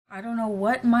I don't know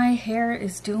what my hair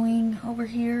is doing over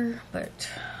here, but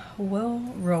we'll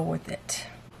roll with it.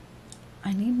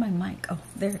 I need my mic. Oh,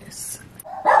 there it is.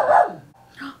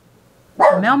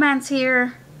 Mailman's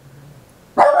here.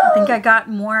 I think I got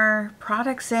more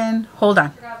products in. Hold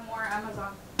on. I got more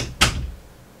Amazon.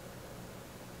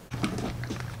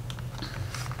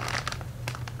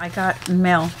 I got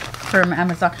mail from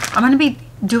Amazon. I'm going to be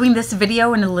doing this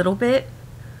video in a little bit,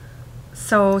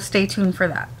 so stay tuned for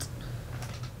that.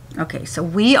 Okay, so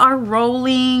we are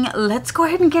rolling. Let's go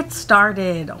ahead and get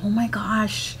started. Oh my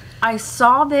gosh. I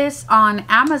saw this on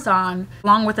Amazon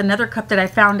along with another cup that I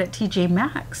found at TJ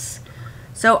Maxx.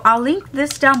 So I'll link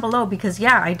this down below because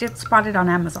yeah, I did spot it on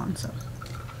Amazon. So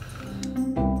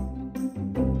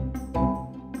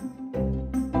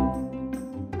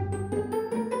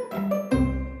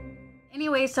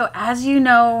anyway, so as you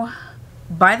know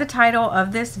by the title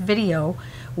of this video,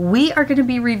 we are going to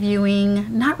be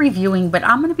not reviewing, but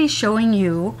I'm going to be showing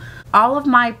you all of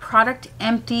my product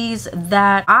empties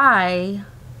that I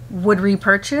would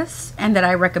repurchase and that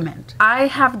I recommend. I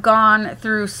have gone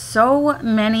through so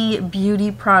many beauty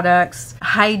products,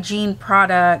 hygiene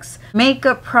products,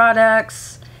 makeup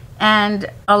products, and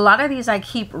a lot of these I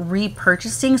keep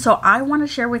repurchasing. So I want to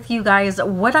share with you guys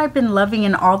what I've been loving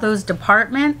in all those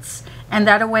departments. And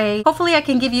that way, hopefully I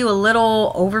can give you a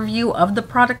little overview of the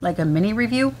product, like a mini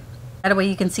review. That way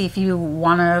you can see if you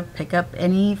want to pick up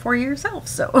any for yourself.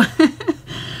 So,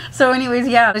 so anyways,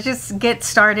 yeah, let's just get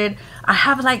started. I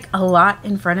have like a lot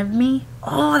in front of me.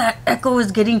 Oh, that echo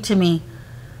is getting to me.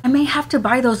 I may have to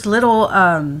buy those little,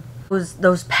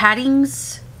 those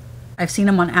paddings. I've seen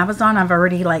them on Amazon. I've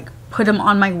already like put them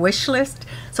on my wish list.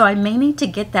 So I may need to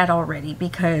get that already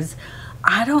because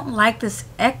I don't like this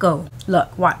echo.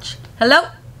 Look, watch. Hello?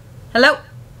 Hello?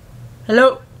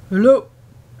 Hello? Hello?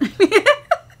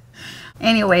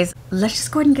 Anyways, let's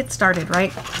just go ahead and get started,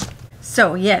 right?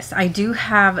 So yes, I do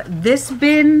have this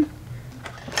bin.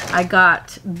 I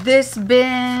got this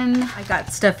bin. I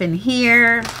got stuff in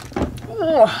here.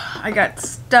 Oh, I got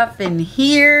stuff in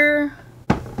here.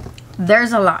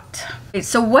 There's a lot. Okay,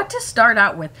 so what to start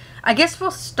out with? I guess we'll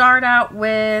start out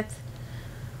with,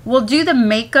 we'll do the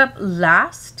makeup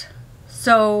last.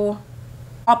 So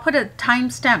I'll put a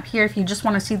timestamp here if you just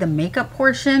want to see the makeup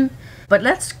portion. But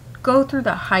let's go through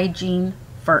the hygiene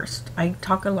first. I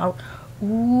talk a lot.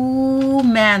 Ooh,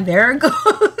 man, there it goes.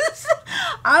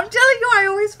 I'm telling you, I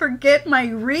always forget my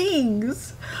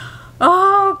rings.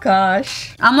 Oh,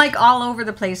 gosh. I'm like all over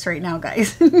the place right now,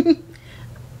 guys.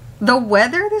 The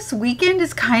weather this weekend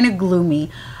is kind of gloomy.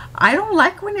 I don't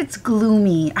like when it's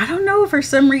gloomy. I don't know, for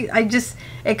some reason,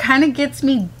 it kind of gets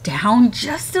me down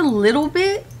just a little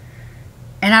bit.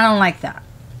 And I don't like that.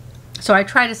 So I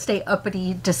try to stay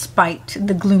uppity despite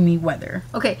the gloomy weather.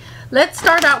 Okay, let's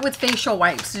start out with facial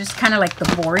wipes. Just kind of like the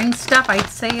boring stuff. I'd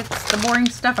say it's the boring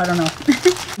stuff. I don't know.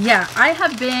 Yeah, I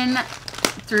have been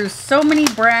through so many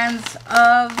brands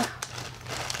of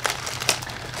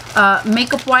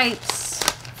makeup wipes.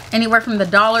 Anywhere from the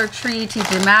Dollar Tree,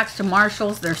 TJ Maxx to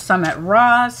Marshalls. There's some at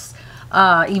Ross,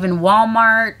 even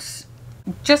Walmart.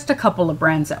 Just a couple of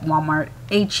brands at Walmart.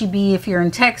 HEB if you're in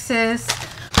Texas.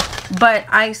 But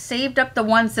I saved up the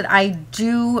ones that I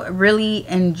do really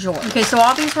enjoy. Okay, so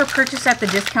all these were purchased at the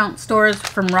discount stores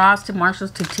from Ross to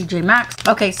Marshalls to TJ Maxx.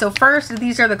 Okay, so first,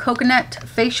 these are the Coconut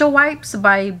Facial Wipes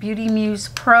by Beauty Muse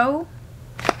Pro.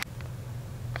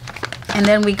 And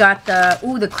then we got the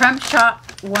Crème Shop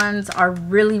ones are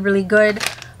really, really good.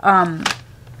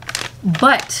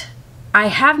 But I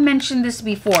have mentioned this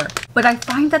before, but I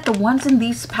find that the ones in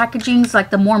these packagings, like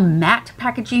the more matte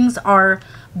packagings, are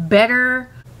better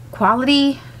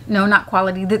quality. No, not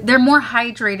quality. They're more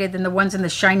hydrated than the ones in the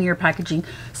shinier packaging.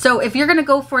 So if you're going to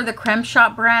go for the Crème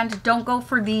Shop brand, don't go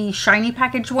for the shiny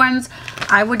packaged ones.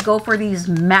 I would go for these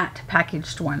matte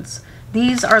packaged ones.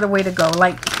 These are the way to go.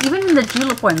 Like even in the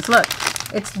Julep ones, look,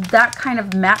 it's that kind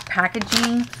of matte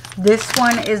packaging. This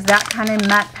one is that kind of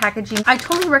matte packaging. I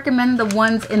totally recommend the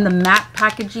ones in the matte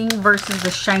packaging versus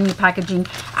the shiny packaging,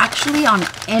 actually on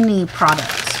any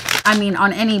product. I mean,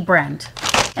 on any brand.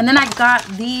 And then I got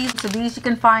these. So these you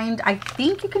can find, I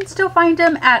think you can still find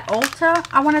them at Ulta,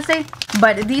 I want to say.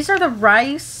 But these are the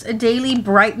Rice Daily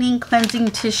Brightening Cleansing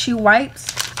Tissue Wipes.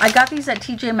 I got these at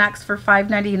TJ Maxx for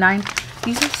 $5.99.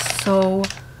 These are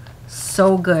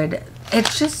so good.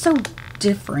 It's just so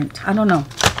different. I don't know.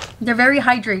 They're very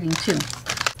hydrating too.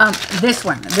 This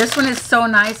one is so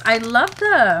nice. I love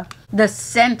the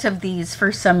scent of these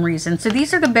for some reason. So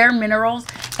these are the Bare Minerals,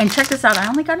 and check this out. I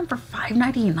only got them for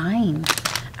 $5.99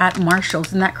 at Marshalls.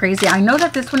 Isn't that crazy? I know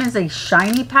that this one is a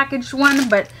shiny packaged one,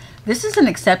 but This is an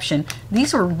exception.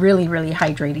 These were really, really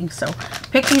hydrating. So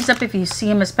pick these up if you see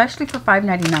them, especially for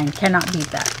 $5.99. Cannot beat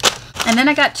that. And then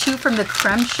I got 2 from the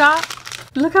Crème shop.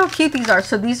 Look how cute these are.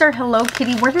 So these are Hello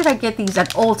Kitty. Where did I get these? At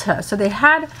Ulta. So they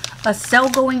had a sale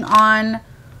going on.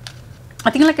 I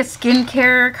think like a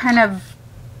skincare kind of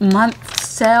month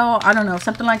sale. I don't know,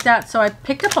 something like that. So I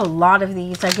picked up a lot of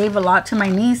these. I gave a lot to my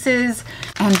nieces,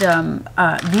 and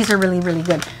these are really, really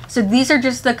good. So these are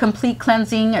just the Complete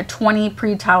Cleansing 20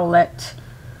 Pre-Towelette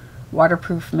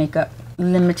Waterproof Makeup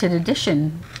Limited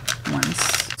Edition ones.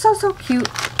 So cute.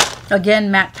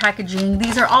 Again, matte packaging.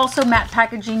 These are also matte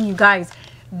packaging, you guys.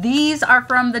 These are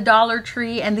from the Dollar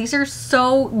Tree, and these are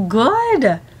so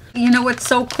good. You know what's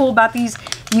so cool about these?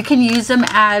 You can use them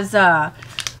as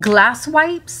glass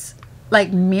wipes,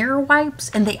 like mirror wipes,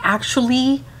 and they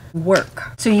actually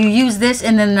work. So you use this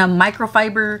and then a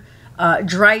microfiber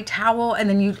dry towel, and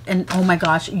then oh my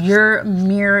gosh, your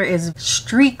mirror is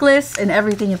streakless and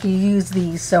everything if you use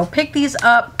these. So pick these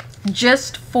up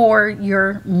just for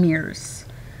your mirrors.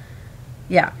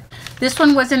 Yeah, this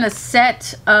one was in a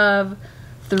set of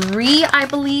 3, I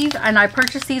believe, and I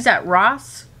purchased these at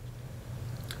Ross.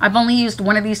 I've only used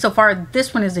one of these so far.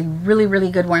 This one is a really,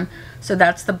 really good one. So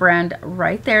that's the brand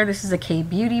right there. This is a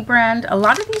K-Beauty brand. A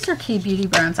lot of these are K-Beauty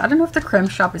brands. I don't know if the Crème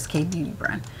shop is K-Beauty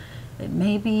brand. It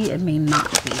may be, it may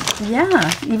not be.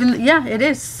 Yeah, yeah, it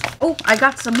is. Oh, I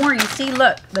got some more. You see,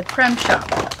 look, the Crème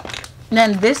shop. And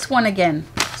then this one again.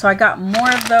 So I got more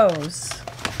of those.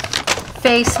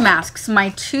 Face masks. My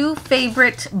 2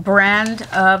 favorite brand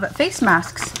of face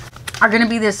masks are going to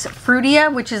be this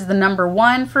Frudia, which is the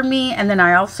 #1 for me. And then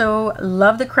I also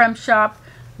love the Crème shop.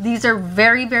 These are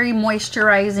very, very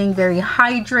moisturizing, very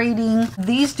hydrating.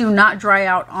 These do not dry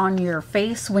out on your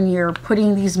face when you're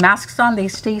putting these masks on. They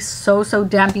stay so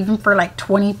damp, even for like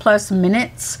 20+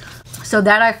 minutes. So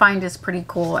that I find is pretty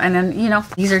cool. And then, you know,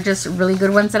 these are just really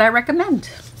good ones that I recommend.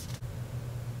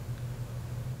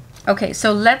 Okay,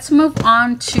 so let's move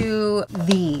on to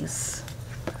these.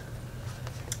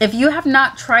 If you have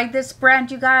not tried this brand,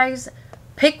 you guys,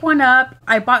 pick one up.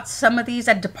 I bought some of these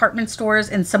at department stores,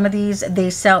 and some of these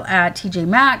they sell at TJ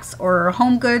Maxx or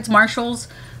Home Goods, Marshalls.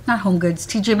 Not Home Goods,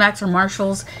 TJ Maxx or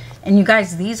Marshalls. And you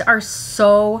guys, these are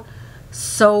so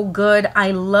good. I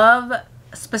love,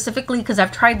 specifically because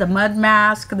I've tried the mud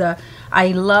mask, I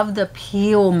love the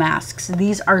peel masks.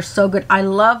 These are so good. I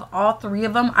love all 3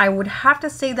 of them. I would have to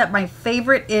say that my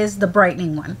favorite is the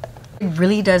brightening one. It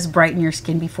really does brighten your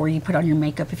skin before you put on your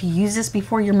makeup. If you use this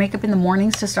before your makeup in the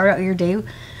mornings to start out your day,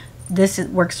 this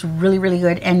works really, really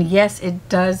good. And yes, it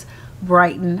does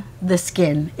brighten the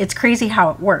skin. It's crazy how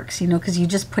it works, you know, because you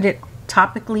just put it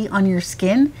topically on your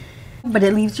skin, but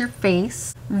it leaves your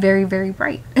face very, very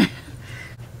bright.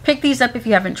 Pick these up if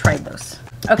you haven't tried those.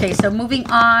 Okay, so moving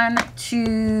on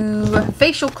to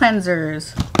facial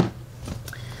cleansers.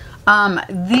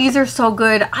 These are so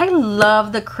good. I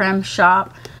love the Crème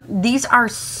shop. These are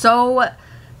so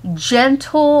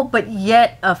gentle but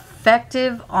yet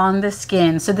effective on the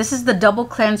skin. So this is the Double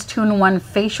Cleanse 2-in-1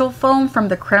 facial foam from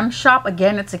the Crème shop.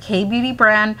 Again, it's a K-Beauty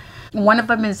brand. One of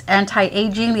them is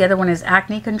anti-aging. The other one is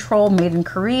acne control, made in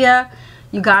Korea.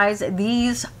 You guys,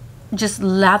 these just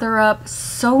lather up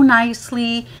so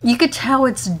nicely. You could tell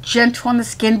it's gentle on the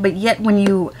skin, but yet when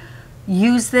you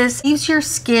use this, it leaves your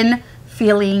skin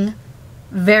feeling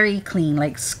very clean,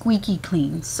 like squeaky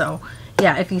clean. So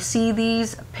yeah, if you see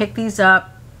these, pick these up.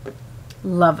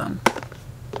 Love them.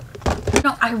 You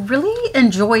know, I really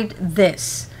enjoyed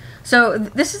this. So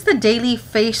this is the Daily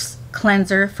Face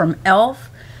Cleanser from e.l.f.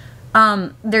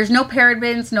 There's no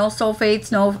parabens, no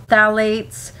sulfates, no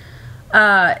phthalates.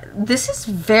 This is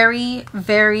very,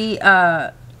 very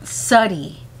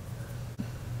sooty.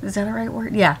 Is that a right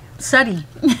word? Yeah, sooty.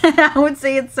 I would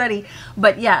say it's sooty.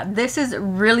 But yeah, this is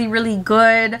really, really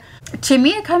good. To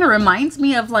me, it kind of reminds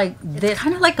me of like this,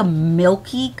 kind of like a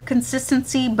milky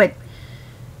consistency, but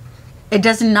it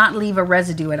does not leave a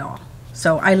residue at all.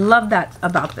 So I love that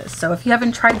about this. So if you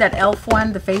haven't tried that e.l.f.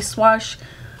 one, the face wash,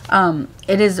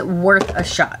 it is worth a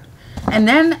shot. And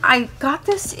then I got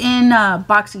this in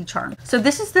BoxyCharm. So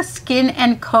this is the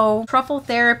Skin & Co. Truffle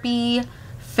Therapy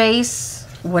Face,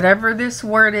 whatever this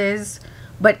word is.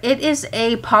 But it is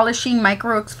a polishing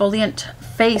micro exfoliant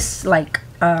face like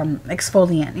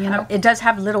exfoliant. You know, it does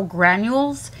have little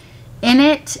granules in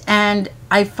it. And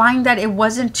I find that it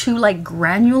wasn't too like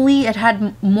granuly. It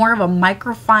had more of a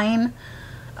microfine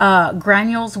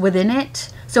granules within it.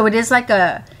 So it is like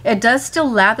it does still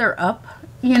lather up,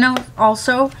 you know,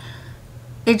 also.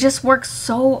 It just works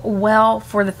so well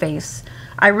for the face.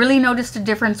 I really noticed a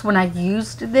difference when I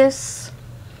used this.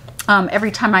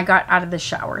 every time I got out of the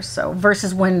shower. So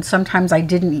versus when sometimes I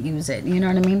didn't use it, you know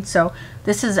what I mean? So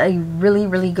this is a really,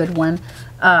 really good one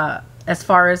as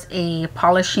far as a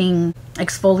polishing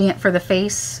exfoliant for the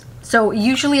face. So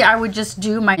usually I would just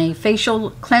do my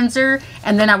facial cleanser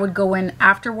and then I would go in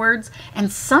afterwards.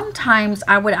 And sometimes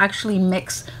I would actually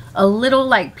mix a little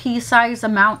like pea-size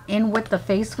amount in with the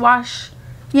face wash,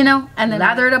 you know, and then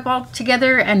lather it up all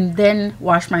together and then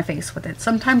wash my face with it.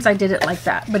 Sometimes I did it like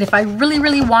that. But if I really,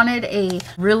 really wanted a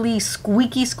really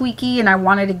squeaky and I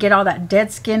wanted to get all that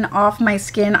dead skin off my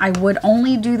skin, I would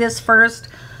only do this first,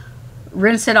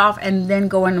 rinse it off, and then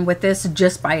go in with this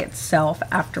just by itself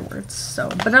afterwards. So,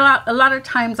 but a lot of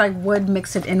times I would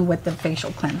mix it in with the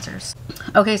facial cleansers.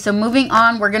 Okay, so moving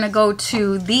on, we're gonna go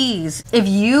to these. If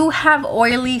you have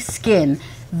oily skin,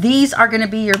 these are gonna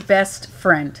be your best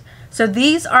friend. So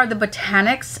these are the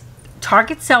Botanics.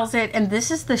 Target sells it, and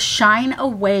this is the Shine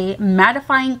Away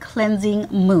Mattifying Cleansing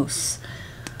Mousse.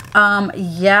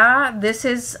 Yeah, this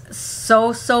is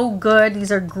so good.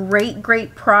 These are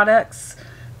great products.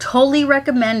 Totally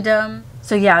recommend them.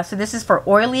 So yeah, so this is for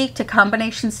oily to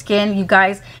combination skin. You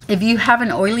guys, if you have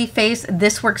an oily face,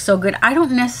 this works so good. I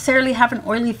don't necessarily have an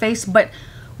oily face, but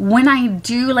when I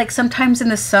do, like sometimes in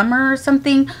the summer or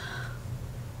something,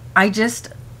 I just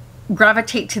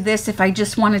gravitate to this if I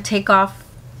just want to take off.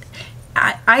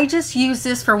 I just use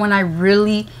this for when I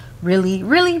really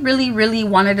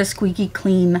wanted a squeaky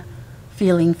clean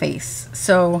feeling face.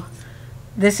 So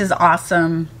this is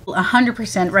awesome.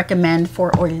 100% recommend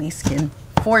for oily skin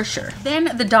for sure.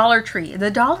 Then the Dollar Tree.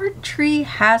 The Dollar Tree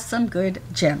has some good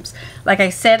gems. Like I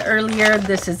said earlier,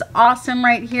 this is awesome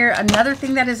right here. Another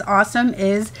thing that is awesome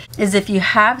is if you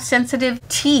have sensitive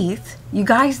teeth, you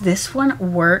guys, this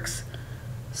one works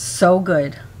so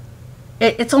good.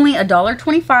 It's only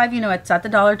 $1.25, you know, it's at the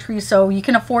Dollar Tree, so you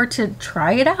can afford to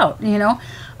try it out, you know.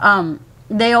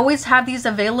 They always have these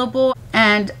available,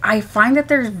 and I find that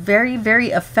they're very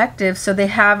effective. So they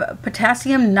have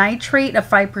potassium nitrate of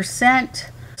 5%,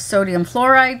 sodium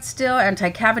fluoride still,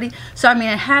 anti-cavity. So I mean,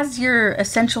 it has your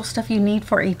essential stuff you need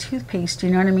for a toothpaste, you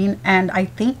know what I mean? And I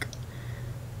think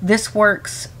this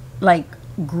works like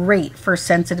great for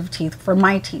sensitive teeth, for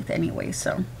my teeth anyway.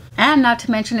 So, and not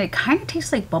to mention, it kind of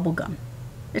tastes like bubble gum.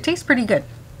 It tastes pretty good.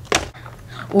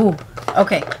 Ooh,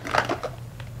 okay.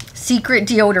 Secret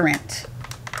deodorant.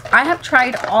 I have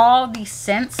tried all the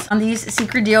scents on these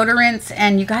Secret deodorants,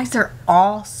 and you guys, they're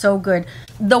all so good.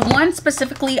 The one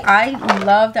specifically I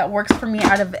love that works for me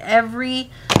out of every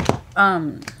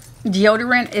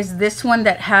deodorant is this one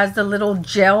that has the little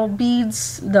gel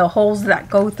beads, the holes that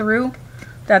go through,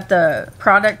 that the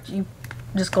product, you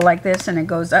just go like this and it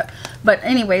goes up. But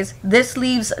anyways, this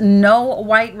leaves no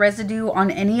white residue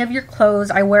on any of your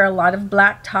clothes. I wear a lot of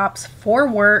black tops for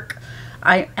work.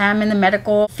 I am in the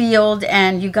medical field,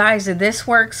 and you guys, this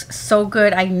works so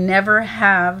good. I never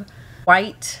have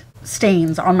white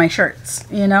stains on my shirts,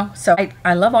 you know, so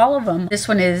I love all of them. This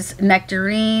one is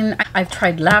nectarine. I've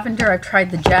tried lavender, I've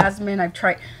tried the jasmine, I've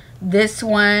tried this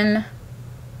one.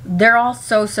 They're all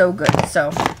so good. So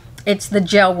it's the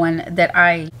gel one that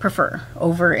I prefer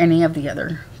over any of the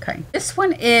other kind. This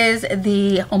one is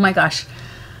the, oh my gosh,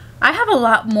 I have a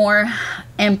lot more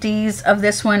empties of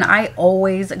this one. I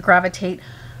always gravitate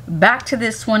back to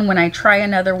this one when I try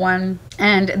another one.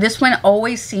 And this one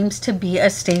always seems to be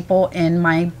a staple in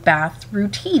my bath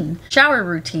routine, shower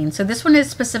routine. So this one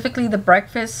is specifically the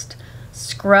Breakfast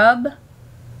Scrub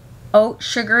Oat,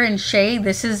 Sugar, and Shea.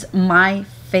 This is my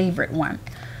favorite one.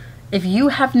 If you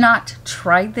have not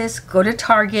tried this, go to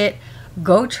Target.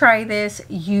 Go try this.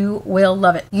 You will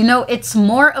love it. You know, it's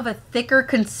more of a thicker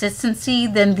consistency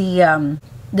than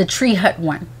the Tree Hut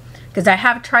one, because I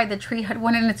have tried the Tree Hut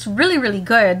one and it's really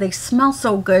good. They smell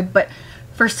so good, but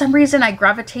for some reason I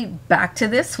gravitate back to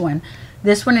this one.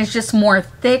 This one is just more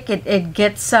thick. It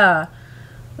gets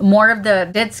more of the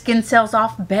dead skin cells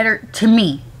off better to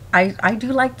me. I do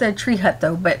like the Tree Hut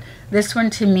though, but this one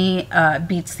to me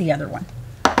beats the other one.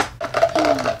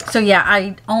 So yeah,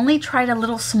 I only tried a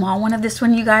little small one of this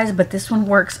one, you guys, but this one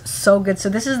works so good. So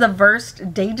this is the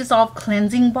Versed Day Dissolve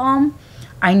Cleansing Balm.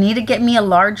 I need to get me a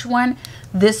large one.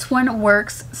 This one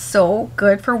works so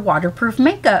good for waterproof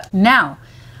makeup. Now,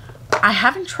 I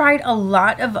haven't tried a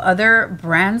lot of other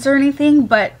brands or anything,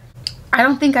 but I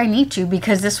don't think I need to,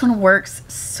 because this one works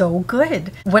so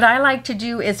good. What I like to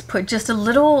do is put just a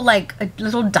little, like a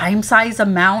little dime size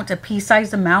amount, a pea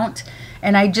size amount,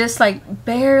 and I just like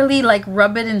barely like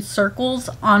rub it in circles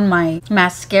on my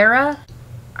mascara.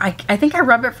 I think I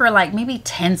rub it for like maybe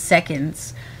 10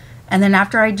 seconds. And then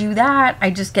after I do that, I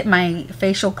just get my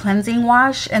facial cleansing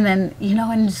wash, and then, you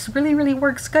know, and it just really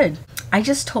works good. I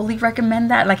just totally recommend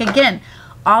that. Like, again,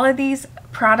 All of these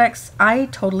products I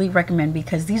totally recommend,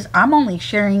 because these, I'm only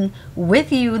sharing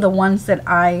with you the ones that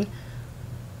I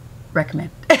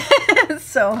recommend.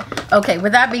 So, okay,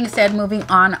 with that being said, moving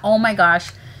on. Oh my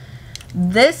gosh.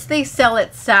 This they sell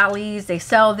at Sally's. They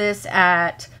sell this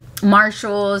at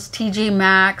Marshall's, TJ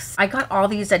Maxx. I got all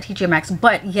these at TJ Maxx,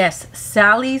 but yes,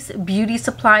 Sally's Beauty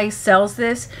Supply sells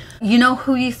this. You know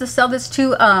who used to sell this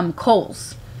too?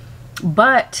 Kohl's.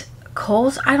 But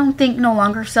Kohl's, I don't think, no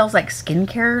longer sells like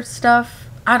skincare stuff.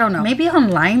 I don't know. Maybe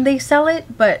online they sell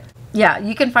it, but yeah,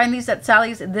 you can find these at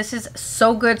Sally's. This is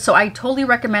so good. So I totally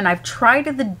recommend. I've tried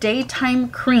the daytime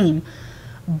cream,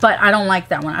 but I don't like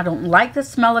that one. I don't like the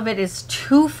smell of it. It's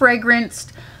too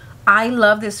fragranced. I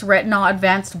love this Retinol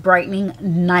Advanced Brightening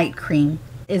Night Cream.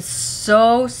 It's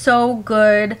so, so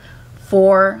good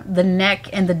for the neck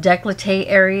and the décolleté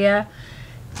area.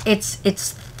 It's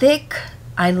thick.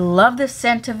 I love the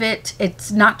scent of it.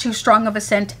 It's not too strong of a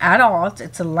scent at all.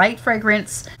 It's a light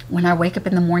fragrance. When I wake up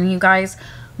in the morning, you guys,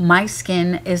 my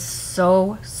skin is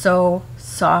so, so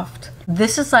soft.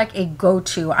 This is like a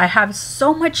go-to. I have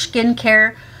so much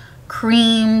skincare,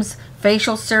 creams,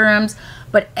 facial serums,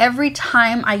 but every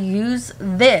time I use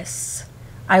this,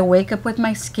 I wake up with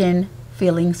my skin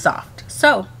feeling soft.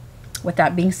 So with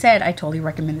that being said, I totally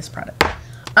recommend this product.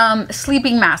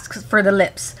 Sleeping masks for the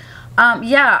lips.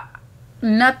 Yeah,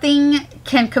 nothing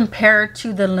can compare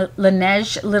to the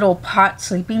Laneige little pot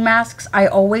sleeping masks. I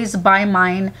always buy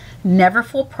mine, never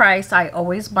full price. I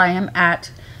always buy them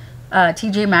at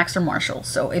TJ Maxx or Marshall.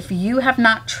 So if you have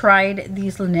not tried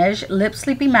these Laneige lip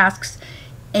sleeping masks,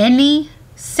 any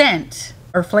scent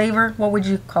or flavor, what would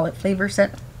you call it? Flavor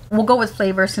scent? We'll go with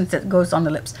flavor since it goes on the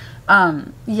lips.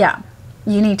 Yeah,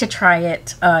 you need to try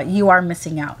it. You are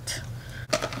missing out.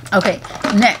 Okay,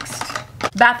 next,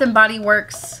 Bath and Body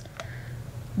Works.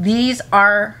 These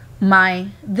are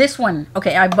this one.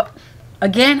 Okay,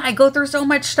 again, I go through so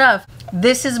much stuff.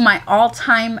 This is my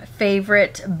all-time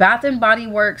favorite Bath and Body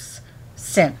Works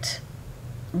scent.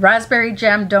 Raspberry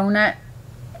Jam Donut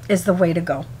is the way to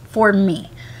go for me.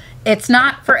 It's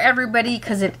not for everybody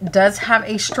because it does have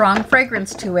a strong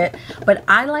fragrance to it, but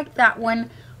I like that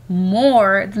one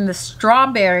more than the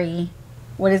strawberry.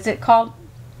 What is it called?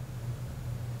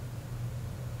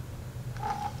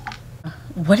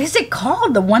 What is it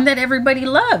called? The one that everybody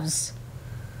loves.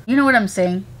 You know what I'm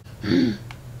saying?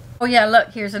 Oh yeah, look,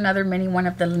 here's another mini one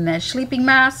of the Laneige sleeping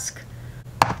mask.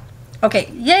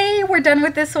 Okay, yay, we're done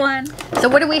with this one. So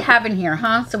what do we have in here,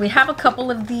 huh? So we have a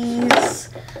couple of these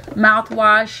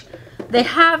mouthwash. They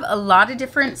have a lot of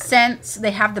different scents.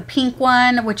 They have the pink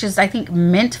one, which is, I think,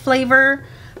 mint flavor.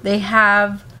 They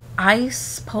have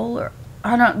ice polar.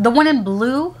 I don't know, the one in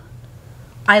blue.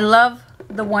 I love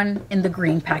the one in the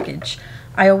green package.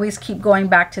 I always keep going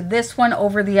back to this one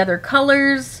over the other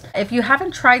colors. If you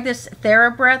haven't tried this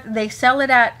TheraBreath, they sell it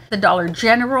at the Dollar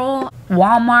General,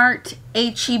 Walmart,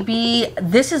 HEB.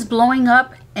 This is blowing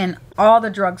up in all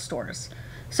the drugstores.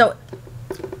 So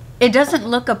it doesn't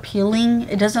look appealing.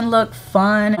 It doesn't look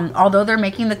fun. Although they're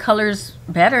making the colors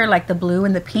better, like the blue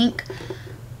and the pink,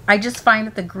 I just find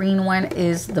that the green one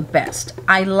is the best.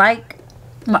 I like,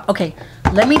 okay,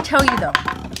 let me tell you though.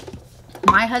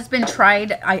 My husband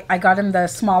tried, I got him the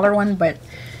smaller one, but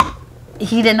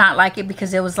he did not like it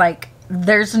because it was like,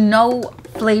 there's no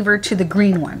flavor to the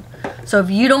green one. So if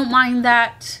you don't mind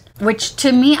that, which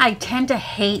to me, I tend to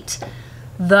hate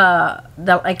the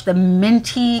like the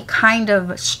minty kind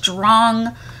of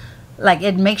strong, like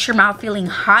it makes your mouth feeling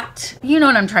hot. You know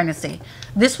what I'm trying to say.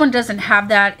 This one doesn't have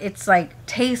that. It's like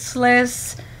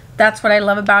tasteless. That's what I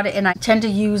love about it, and I tend to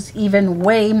use even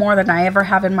way more than I ever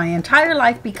have in my entire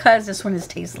life because this one is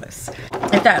tasteless.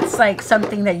 If that's like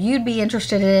something that you'd be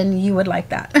interested in, you would like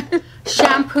that.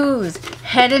 Shampoos,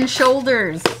 Head and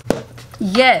Shoulders.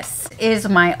 Yes, is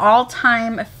my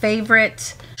all-time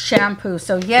favorite shampoo.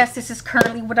 So yes, this is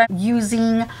currently what I'm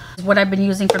using, what I've been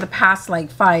using for the past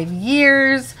like 5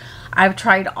 years. I've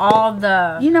tried all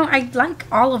the, you know, I like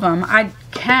all of them. I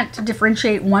can't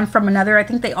differentiate one from another. I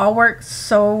think they all work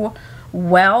so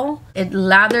well. It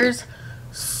lathers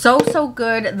so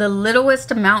good. The littlest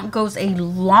amount goes a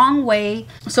long way.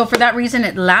 So for that reason,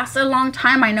 it lasts a long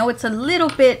time. I know it's a little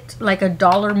bit like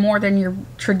 $1 more than your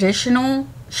traditional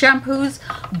shampoos,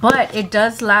 but it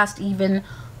does last even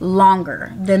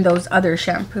longer than those other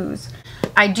shampoos.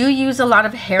 I do use a lot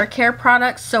of hair care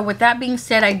products, so with that being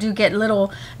said, I do get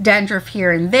little dandruff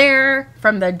here and there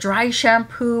from the dry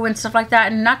shampoo and stuff like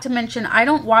that. And not to mention, I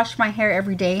don't wash my hair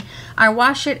every day. I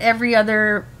wash it every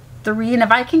other 3, and if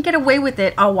I can get away with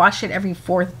it, I'll wash it every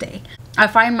 4th day. I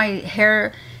find my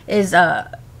hair is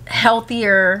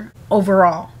healthier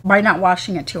overall by not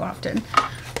washing it too often.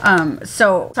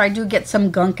 So I do get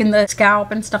some gunk in the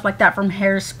scalp and stuff like that from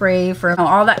hairspray, from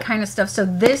all that kind of stuff. So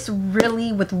this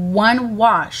really, with one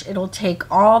wash, it'll take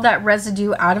all that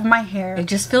residue out of my hair. It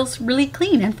just feels really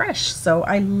clean and fresh. So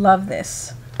I love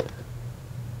this.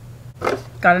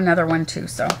 Got another one too,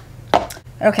 so.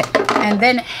 Okay, and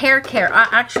then hair care.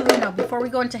 Actually, no, before we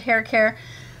go into hair care,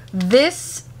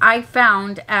 this I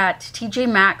found at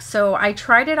TJ Maxx. So I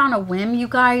tried it on a whim, you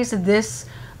guys. This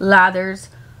lathers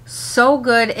so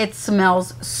good. It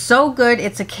smells so good.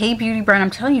 It's a K-Beauty brand. I'm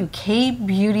telling you,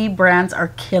 K-Beauty brands are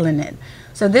killing it.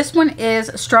 So this one is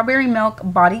Strawberry Milk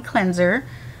Body Cleanser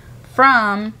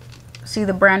from, see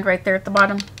the brand right there at the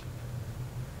bottom?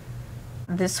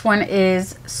 This one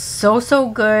is so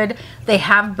good. They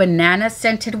have banana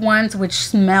scented ones, which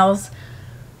smells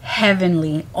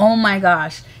heavenly. Oh my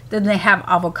gosh. Then they have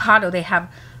avocado. They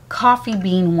have coffee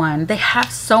bean one. They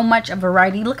have so much of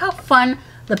variety. Look how fun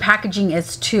the packaging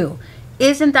is too.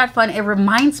 Isn't that fun? It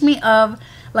reminds me of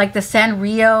like the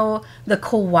Sanrio, the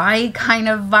kawaii kind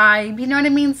of vibe. You know what I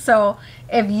mean? So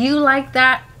if you like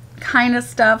that kind of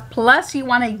stuff, plus you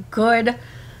want a good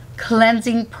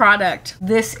cleansing product,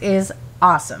 this is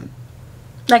awesome.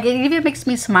 Like, it even makes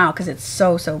me smile because it's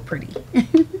so pretty.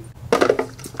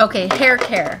 Okay, hair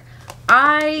care.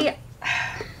 I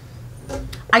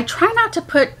try not to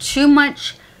put too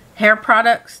much hair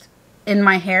products in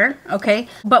my hair, okay?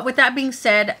 But with that being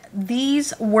said,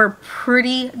 these were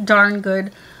pretty darn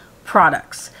good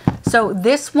products. So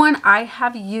this one I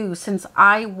have used since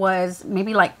I was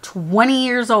maybe like 20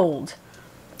 years old,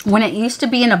 when it used to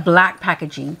be in a black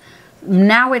packaging.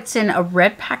 Now it's in a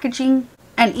red packaging,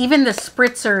 and even the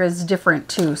spritzer is different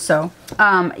too. So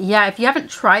yeah, if you haven't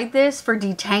tried this for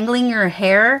detangling your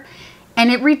hair,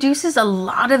 and it reduces a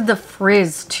lot of the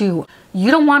frizz too.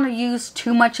 You don't want to use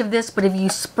too much of this, but if you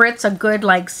spritz a good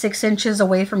like 6 inches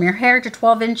away from your hair to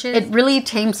 12 inches, it really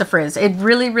tames the frizz. It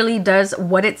really does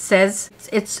what it says.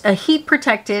 It's a heat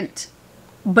protectant,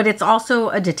 but it's also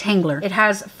a detangler. It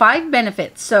has 5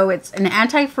 benefits. So it's an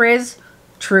anti-frizz,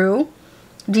 true.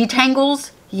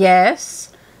 Detangles,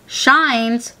 yes.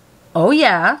 Shines, oh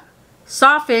yeah.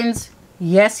 Softens,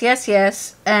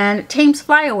 yes. And tames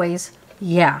flyaways.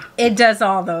 Yeah, it does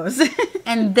all those.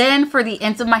 And then for the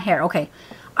ends of my hair, okay,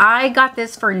 I got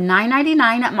this for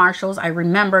 $9.99 at Marshall's. I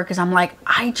remember because I'm like,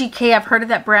 IGK, I've heard of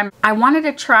that brand. I wanted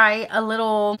to try a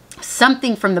little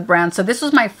something from the brand. So this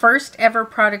was my first ever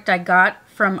product I got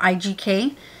from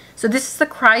IGK. So this is the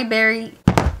Cryberry.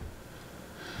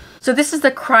 So this is the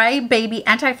Crybaby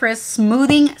Anti-Frizz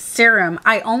Smoothing Serum.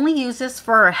 I only use this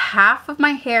for half of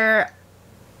my hair,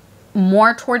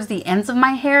 more towards the ends of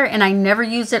my hair, and I never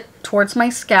use it towards my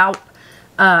scalp.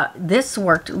 This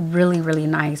worked really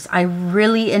nice. I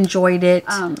really enjoyed it.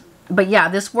 But yeah,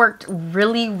 this worked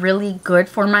really good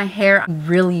for my hair. I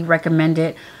really recommend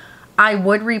it. I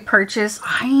would repurchase.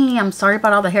 I'm sorry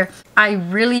about all the hair. I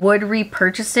really would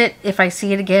repurchase it if I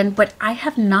see it again, but I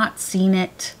have not seen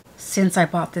it since I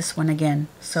bought this one again.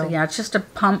 So yeah, it's just a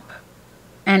pump.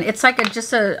 And it's like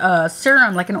just a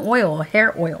serum, like an oil, a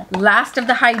hair oil. Last of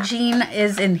the hygiene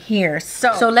is in here.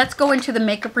 So let's go into the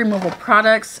makeup removal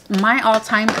products. My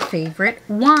all-time favorite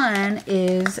one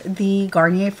is the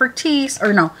Garnier Fructis,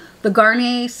 or no, the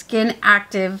Garnier Skin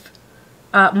Active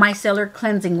Micellar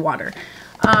Cleansing Water.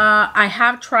 I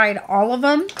have tried all of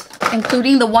them,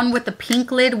 including the one with the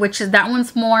pink lid, which is, that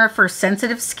one's more for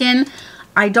sensitive skin.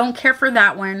 I don't care for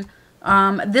that one.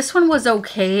 This one was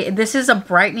okay. This is a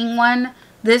brightening one.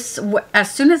 This,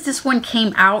 as soon as this one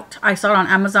came out, I saw it on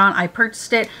Amazon. I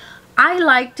purchased it. I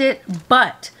liked it,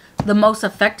 but the most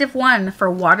effective one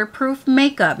for waterproof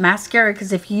makeup mascara,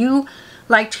 because if you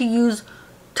like to use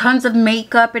tons of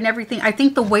makeup and everything, I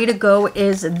think the way to go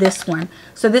is this one.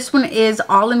 So this one is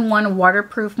all-in-one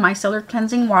waterproof micellar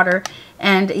cleansing water,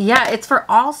 and yeah, it's for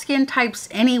all skin types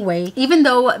anyway. Even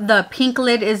though the pink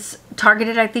lid is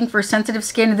targeted, I think, for sensitive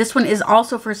skin, this one is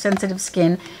also for sensitive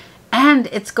skin. And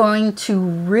it's going to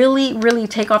really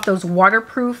take off those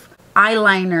waterproof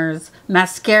eyeliners,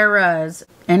 mascaras,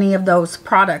 any of those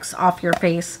products off your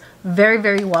face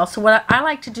very well. So what I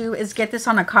like to do is get this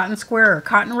on a cotton square or a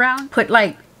cotton round, put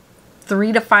like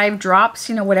 3 to 5 drops,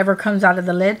 you know, whatever comes out of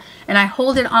the lid, and I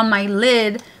hold it on my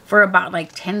lid for about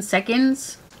like 10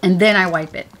 seconds, and then I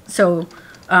wipe it. So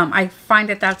I find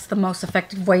that that's the most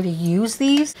effective way to use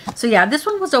these. So yeah, this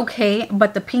one was okay,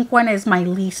 but the pink one is my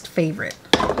least favorite.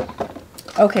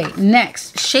 Okay,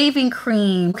 next, shaving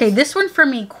cream. Okay, this one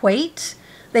from Equate.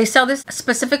 They sell this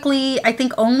specifically, I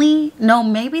think only, no,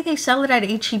 maybe they sell it at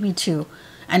H-E-B too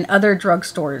and other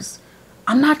drugstores.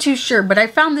 I'm not too sure, but I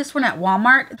found this one at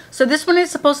Walmart. So this one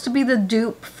is supposed to be the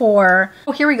dupe for,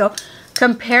 oh, here we go,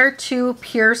 Compared to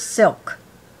Pure Silk.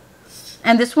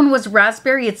 And this one was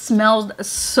raspberry. It smelled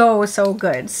so, so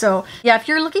good. So yeah, if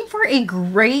you're looking for a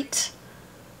great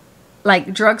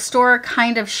like drugstore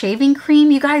kind of shaving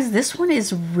cream, you guys, this one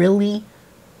is really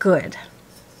good.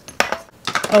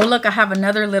 Oh, look, I have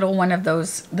another little one of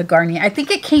those, the Garnier. I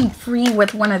think it came free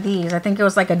with one of these. I think it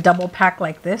was like a double pack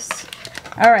like this.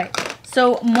 All right,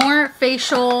 so more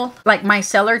facial, like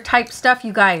micellar type stuff,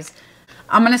 you guys.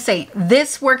 I'm gonna say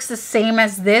this works the same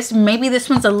as this. Maybe this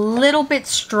one's a little bit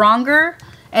stronger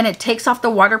and it takes off the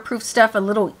waterproof stuff a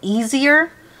little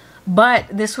easier, but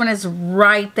this one is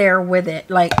right there with it.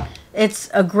 Like, it's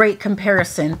a great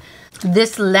comparison.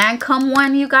 This Lancome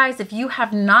one, you guys, if you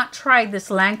have not tried this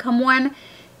Lancome one,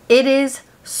 it is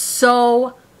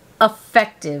so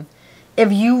effective.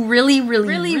 If you really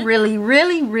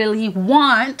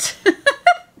want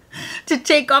to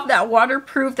take off that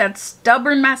waterproof, that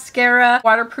stubborn mascara,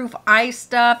 waterproof eye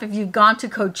stuff, if you've gone to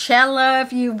Coachella,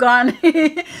 if you've gone,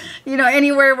 you know,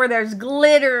 anywhere where there's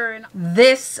glitter,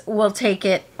 this will take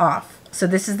it off. So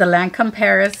this is the Lancome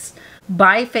Paris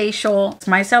Bifacial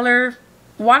Micellar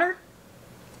Water.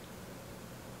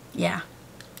 Yeah,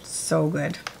 so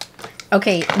good.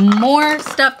 Okay, more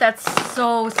stuff that's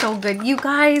so, so good. You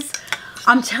guys,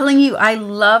 I'm telling you, I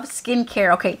love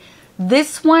skincare. Okay,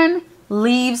 this one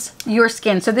leaves your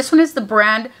skin. So this one is the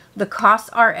brand, the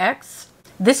COSRX.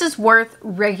 This is worth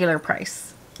regular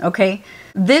price, okay?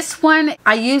 This one,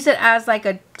 I use it as like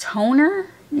a toner,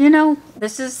 you know?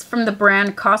 This is from the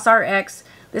brand COSRX.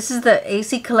 This is the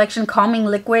AC Collection Calming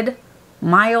Liquid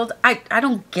Mild. I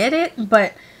don't get it,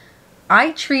 but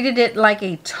I treated it like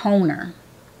a toner.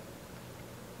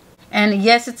 And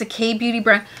yes, it's a K-Beauty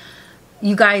brand.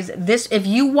 You guys, this, if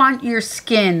you want your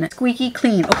skin squeaky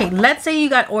clean, okay, let's say you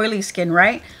got oily skin,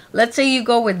 right? Let's say you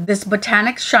go with this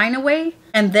Botanics Shine Away,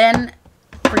 and then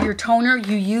for your toner,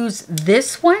 you use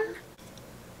this one.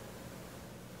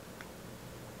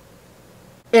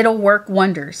 It'll work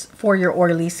wonders for your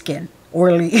oily skin.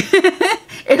 Oily.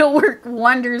 It'll work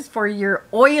wonders for your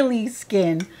oily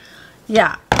skin.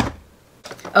 Yeah.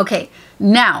 Okay,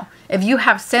 now, if you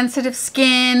have sensitive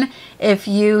skin, if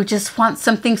you just want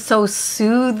something so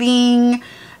soothing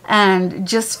and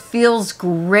just feels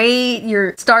great,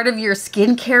 your start of your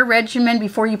skincare regimen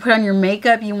before you put on your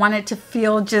makeup, you want it to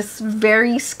feel just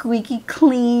very squeaky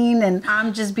clean, and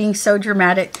I'm just being so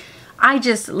dramatic. I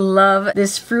just love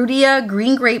this Frudia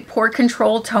Green Grape Pore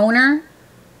Control Toner.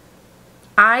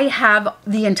 I have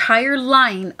the entire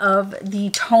line of the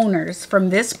toners from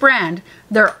this brand.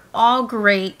 They're all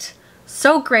great.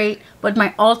 So great, but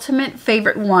my ultimate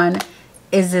favorite one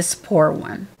is this Pore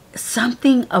one.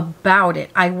 Something about it.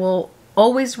 I will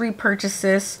always repurchase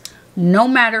this no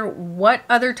matter what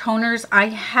other toners I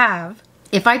have.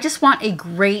 If I just want a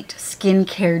great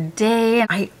skincare day,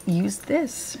 I use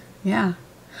this. Yeah.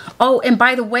 Oh, and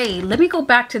by the way, let me go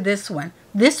back to this one.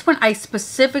 This one I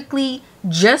specifically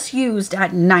just used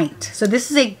at night. So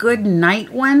this is a good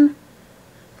night one.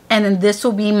 And then this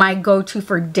will be my go-to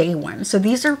for day one. So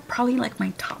these are probably like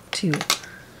my top two.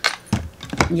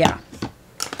 Yeah.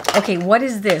 Okay, what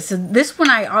is this? So this one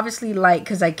I obviously like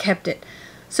because I kept it.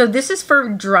 So this is for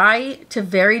dry to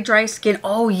very dry skin.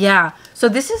 Oh yeah. So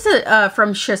this is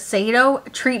from Shiseido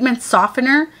Treatment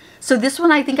Softener. So this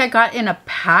one I think I got in a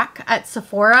pack at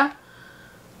Sephora.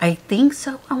 I think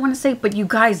so, I want to say. But you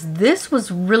guys, this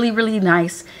was really, really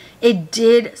nice. It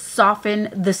did soften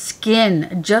the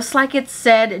skin, just like it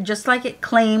said, just like it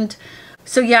claimed.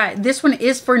 So yeah, this one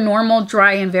is for normal,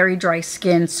 dry, and very dry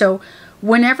skin. So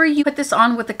whenever you put this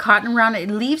on with the cotton round, it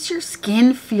leaves your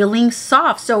skin feeling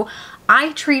soft. So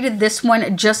I treated this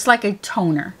one just like a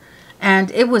toner, and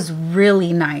it was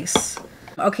really nice.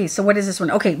 Okay, so what is this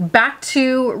one? Okay, back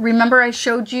to, remember I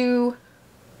showed you,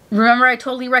 remember I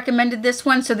totally recommended this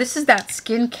one? So this is that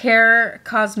skincare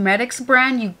cosmetics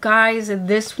brand. You guys,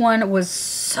 this one was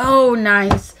so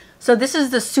nice. So this is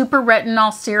the Super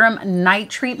Retinol Serum Night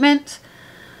Treatment.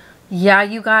 Yeah,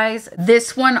 you guys,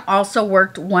 this one also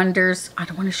worked wonders. I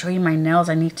don't want to show you my nails.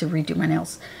 I need to redo my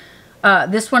nails.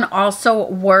 This one also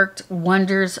worked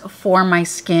wonders for my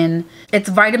skin. It's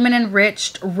vitamin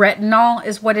enriched retinol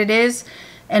is what it is.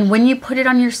 And when you put it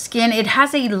on your skin, it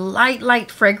has a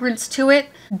light fragrance to it.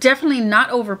 Definitely not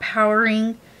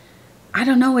overpowering. I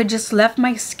don't know, it just left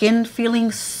my skin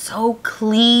feeling so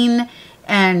clean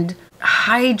and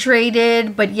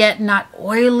hydrated, but yet not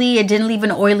oily. It didn't leave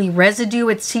an oily residue.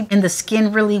 It seeped in the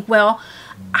skin really well.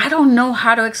 I don't know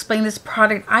how to explain this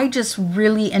product. I just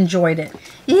really enjoyed it.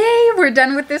 Yay, we're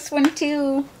done with this one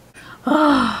too.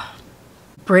 Oh,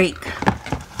 break.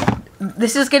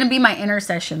 This is going to be my inner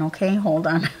session, okay? Hold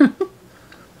on.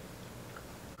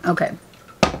 Okay.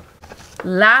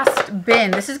 Last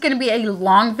bin. This is going to be a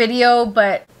long video,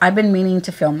 but I've been meaning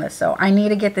to film this, so I need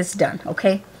to get this done,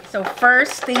 okay? So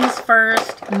first things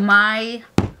first, my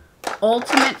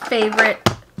ultimate favorite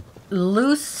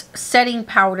loose setting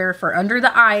powder for under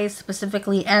the eyes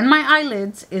specifically and my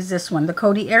eyelids is this one, the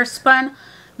Coty Airspun.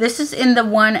 This is in the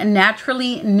one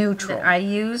Naturally Neutral that I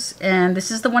use, and this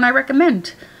is the one I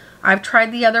recommend. I've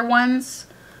tried the other ones,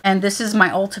 and this is my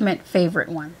ultimate favorite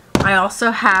one. I also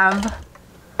have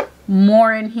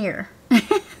more in here.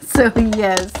 So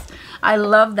yes, I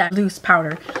love that loose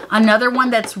powder. Another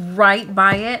one that's right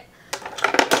by it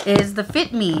is the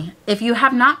Fit Me. If you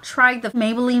have not tried the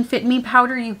Maybelline Fit Me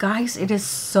powder, you guys, it is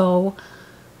so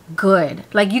good.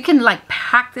 Like, you can like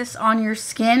pack this on your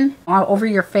skin, all over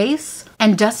your face,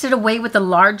 and dust it away with a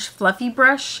large fluffy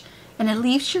brush, and it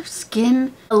leaves your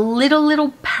skin a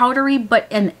little powdery, but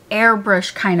an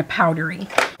airbrush kind of powdery.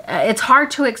 It's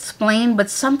hard to explain, but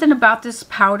something about this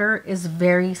powder is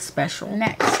very special.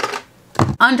 Next,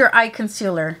 under eye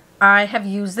concealer. I have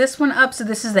used this one up. So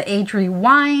this is the Age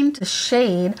Rewind, the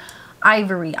shade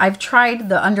Ivory. I've tried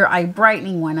the under eye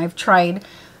brightening one. I've tried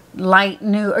light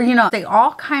nude, or you know, they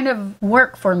all kind of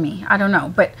work for me. I don't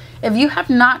know. But if you have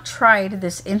not tried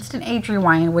this Instant Age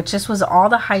Rewind, which this was all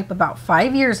the hype about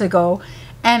 5 years ago,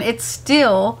 and it's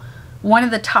still one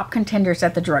of the top contenders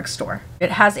at the drugstore.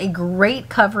 It has a great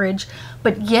coverage,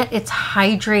 but yet it's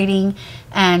hydrating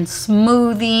and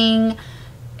smoothing.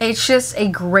 It's just a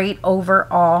great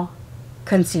overall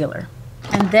concealer.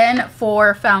 And then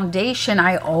for foundation,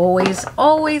 I always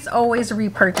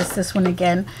repurchase this one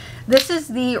again. This is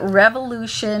the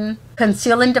Revolution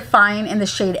Conceal and Define in the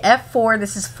shade F4.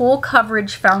 This is full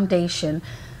coverage foundation.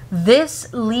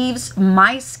 This leaves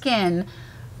my skin,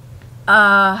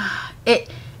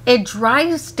 it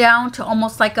dries down to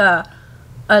almost like a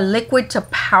liquid to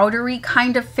powdery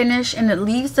kind of finish, and it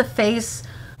leaves the face,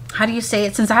 how do you say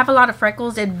it? Since I have a lot of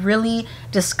freckles, it really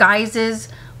disguises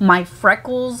my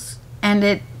freckles, and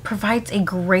it provides a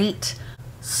great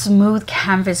smooth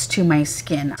canvas to my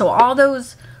skin. So all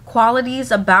those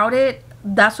qualities about it,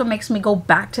 that's what makes me go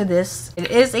back to this. It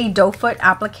is a doe foot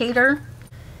applicator,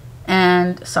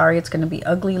 and sorry, it's going to be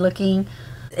ugly looking.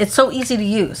 It's so easy to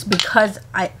use because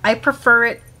I prefer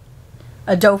it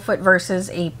a doe foot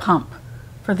versus a pump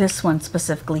for this one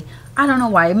specifically. I don't know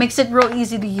why. It makes it real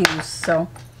easy to use. So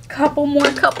couple more,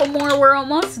 we're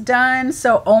almost done.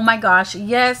 So oh my gosh,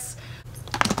 yes,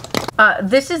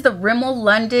 this is the Rimmel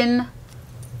London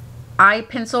eye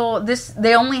pencil.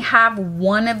 They only have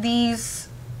one of these.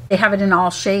 They have it in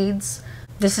all shades.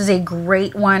 This is a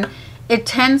great one. It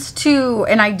tends to,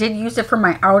 and I did use it for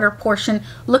my outer portion.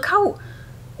 Look how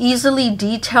easily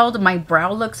detailed my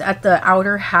brow looks at the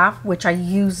outer half, which I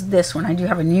use this one. I do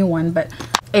have a new one, but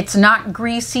it's not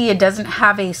greasy. It doesn't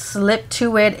have a slip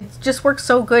to it. It just works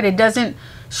so good. It doesn't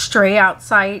stray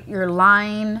outside your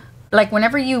line. Like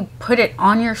whenever you put it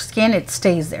on your skin, it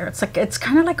stays there. It's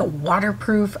kind of like a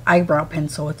waterproof eyebrow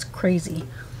pencil. It's crazy.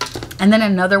 And then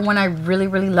another one I really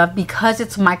love because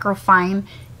it's microfine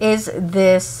is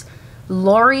this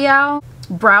L'Oreal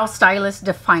Brow Stylist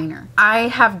Definer. I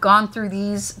have gone through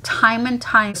these time and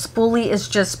time. Spoolie is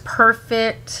just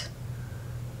perfect.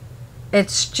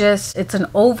 It's an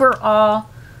overall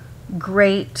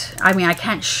great, I mean, I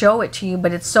can't show it to you,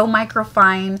 but it's so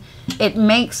microfine. It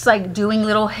makes like doing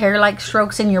little hair-like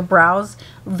strokes in your brows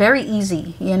very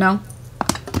easy, you know.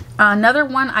 Another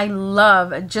one I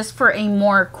love just for a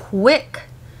more quick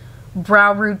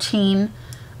brow routine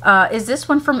is this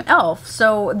one from e.l.f.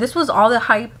 So this was all the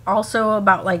hype also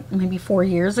about like maybe 4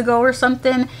 years ago or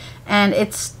something, and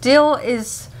it still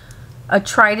is a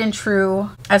tried and true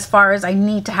as far as I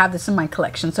need to have this in my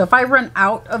collection. So if I run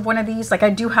out of one of these, like I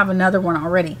do have another one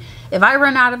already, if I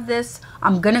run out of this,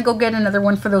 I'm gonna go get another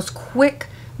one for those quick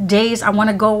days. I want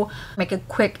to go make a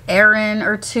quick errand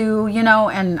or two, you know,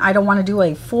 and I don't want to do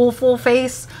a full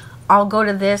face. I'll go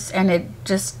to this, and it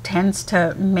just tends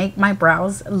to make my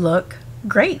brows look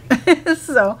great.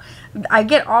 So I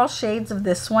get all shades of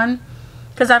this one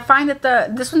because I find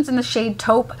that this one's in the shade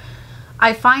Taupe.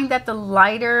 I find that the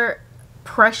lighter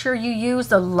pressure you use,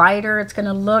 the lighter it's going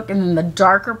to look, and then the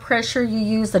darker pressure you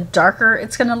use, the darker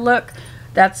it's going to look.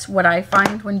 That's what I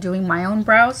find when doing my own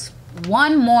brows.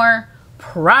 One more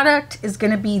product is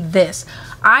going to be this.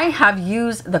 I have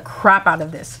used the crap out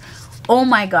of this. Oh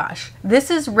my gosh. This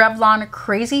is Revlon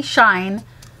Crazy Shine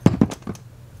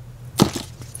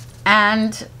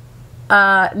and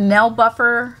nail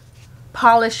buffer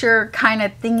polisher kind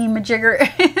of thingy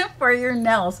majigger for your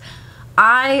nails.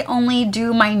 I only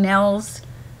do my nails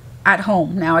at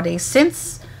home nowadays.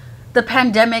 Since the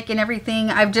pandemic and everything,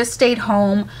 I've just stayed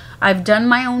home. I've done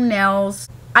my own nails.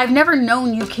 I've never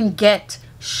known you can get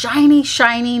shiny,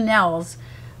 shiny nails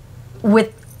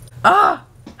with, how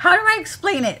do I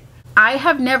explain it? I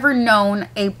have never known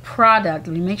a product,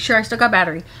 let me make sure I still got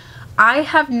battery. I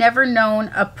have never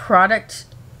known a product,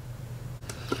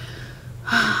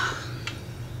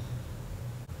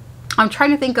 I'm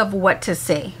trying to think of what to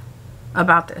say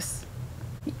about this.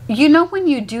 You know, when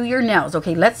you do your nails,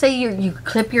 okay, let's say you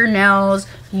clip your nails,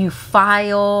 you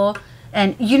file,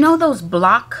 and you know those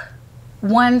block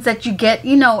ones that you get,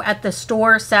 you know, at the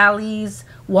store, Sally's,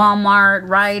 Walmart,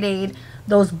 Rite Aid,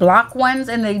 those block ones,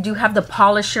 and they do have the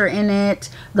polisher in it,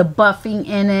 the buffing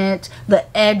in it, the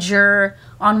edger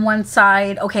on one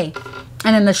side, okay,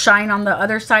 and then the shine on the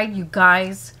other side. You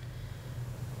guys,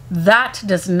 that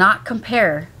does not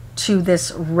compare to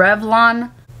this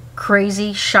Revlon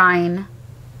Crazy Shine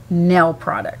nail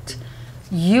product.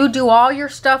 You do all your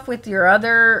stuff with your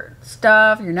other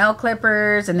stuff, your nail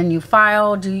clippers, and then you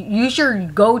file. Use your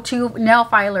go-to nail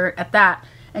filer at that.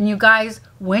 And you guys,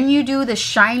 when you do the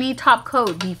shiny top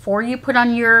coat before you put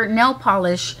on your nail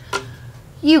polish,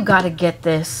 you gotta get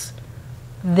this.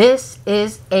 This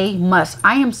is a must.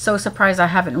 I am so surprised I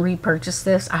haven't repurchased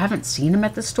this. I haven't seen them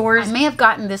at the stores. I may have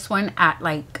gotten this one at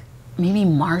like maybe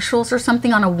Marshall's or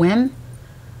something on a whim.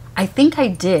 I think I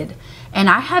did. And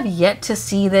I have yet to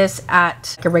see this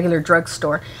at a regular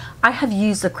drugstore. I have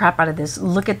used the crap out of this.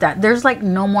 Look at that. There's like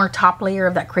no more top layer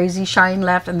of that Crazy Shine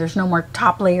left, and there's no more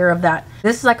top layer of that.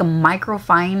 This is like a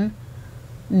microfine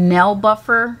nail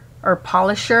buffer or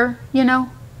polisher, you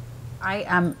know. I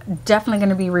am definitely going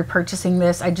to be repurchasing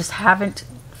this. I just haven't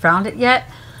found it yet.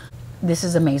 This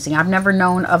is amazing. I've never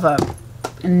known of a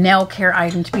nail care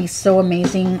item to be so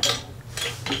amazing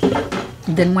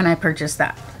than when I purchased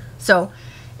that. So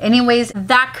anyways,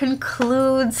 that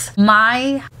concludes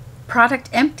my product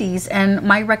empties and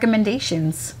my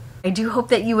recommendations. I do hope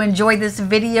that you enjoyed this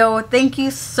video. Thank you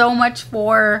so much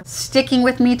for sticking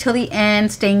with me till the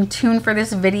end, staying tuned for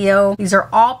this video. These are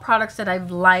all products that I've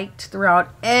liked throughout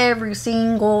every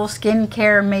single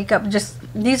skincare, makeup, just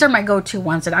these are my go-to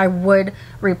ones that I would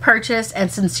repurchase. And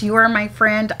since you are my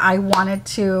friend, I wanted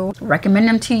to recommend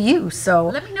them to you. So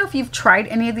let me know if you've tried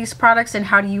any of these products and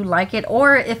how do you like it,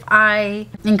 or if I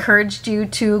encouraged you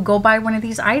to go buy one of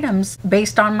these items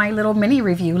based on my little mini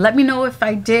review. Let me know if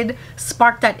I did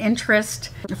spark that interest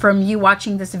from you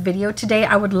watching this video today.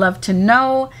 I would love to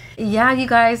know. Yeah, you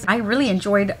guys, I really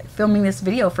enjoyed filming this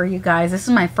video for you guys. This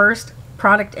is my first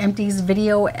product empties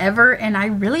video ever, and I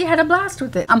really had a blast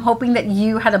with it. I'm hoping that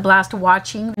you had a blast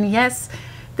watching. And yes,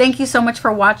 thank you so much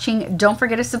for watching. Don't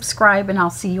forget to subscribe, and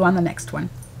I'll see you on the next one.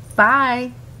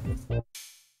 Bye.